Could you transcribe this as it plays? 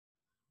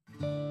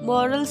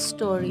Moral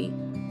story: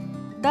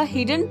 The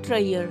Hidden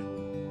Treasure.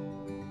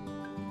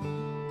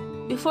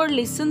 Before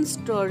listen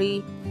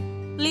story,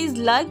 please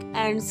like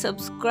and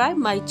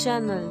subscribe my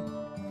channel.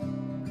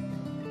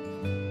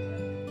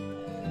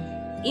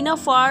 In a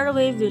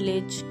faraway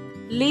village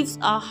lives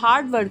a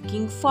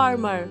hardworking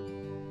farmer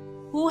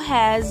who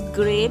has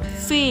grape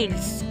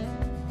fields.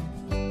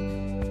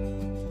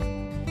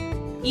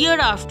 Year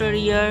after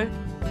year,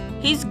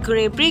 his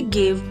grapes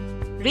give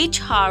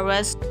rich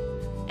harvest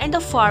and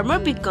the farmer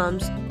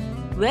becomes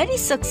very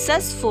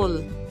successful.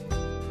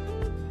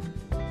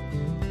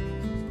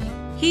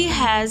 He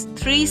has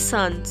 3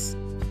 sons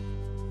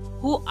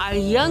who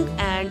are young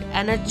and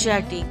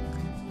energetic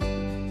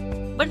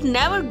but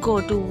never go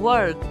to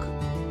work.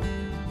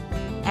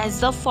 As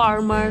the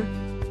farmer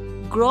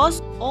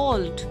grows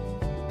old,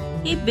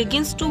 he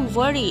begins to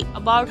worry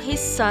about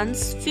his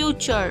son's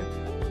future.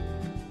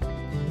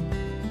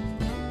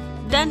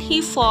 Then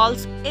he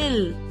falls ill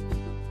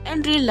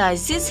and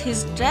realizes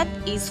his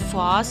death is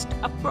fast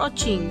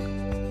approaching.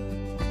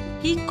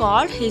 He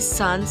called his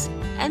sons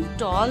and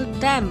told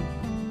them,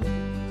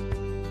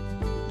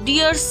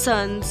 "Dear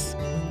sons,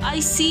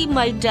 I see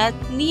my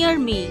death near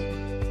me.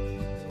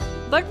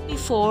 But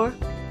before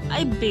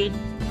I bid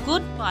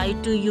goodbye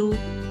to you,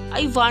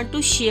 I want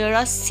to share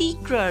a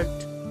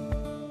secret."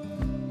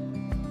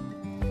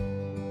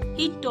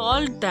 He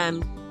told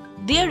them,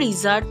 "There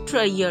is a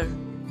treasure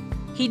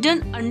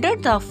hidden under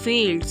the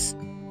fields.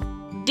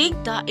 Dig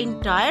the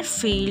entire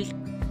field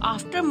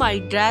after my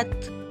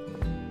death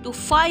to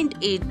find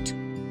it."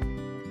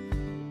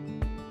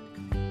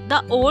 The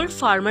old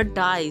farmer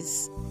dies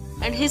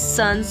and his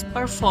sons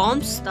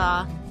performs the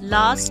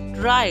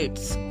last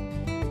rites.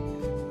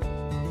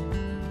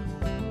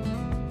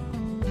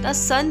 The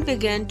son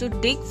began to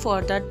dig for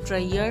the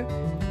treasure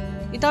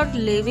without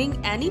leaving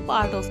any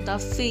part of the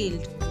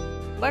field,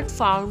 but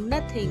found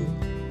nothing.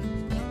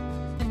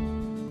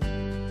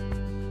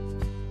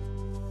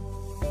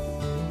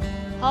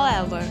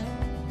 However,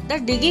 the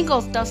digging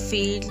of the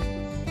field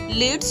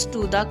leads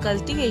to the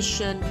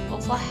cultivation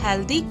of a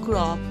healthy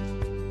crop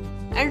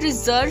and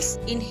results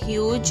in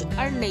huge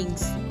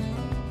earnings.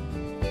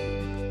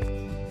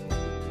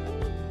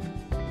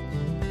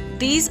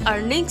 These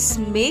earnings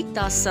make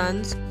the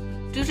sons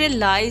to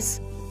realize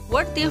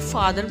what their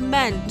father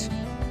meant.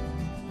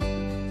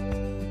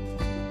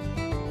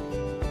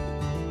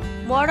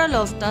 Moral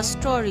of the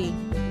story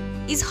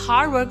is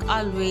hard work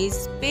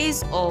always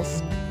pays off.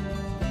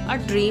 A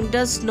dream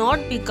does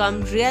not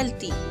become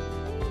reality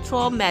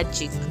through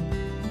magic.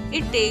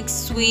 It takes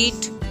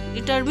sweet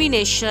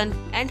determination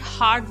and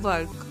hard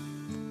work.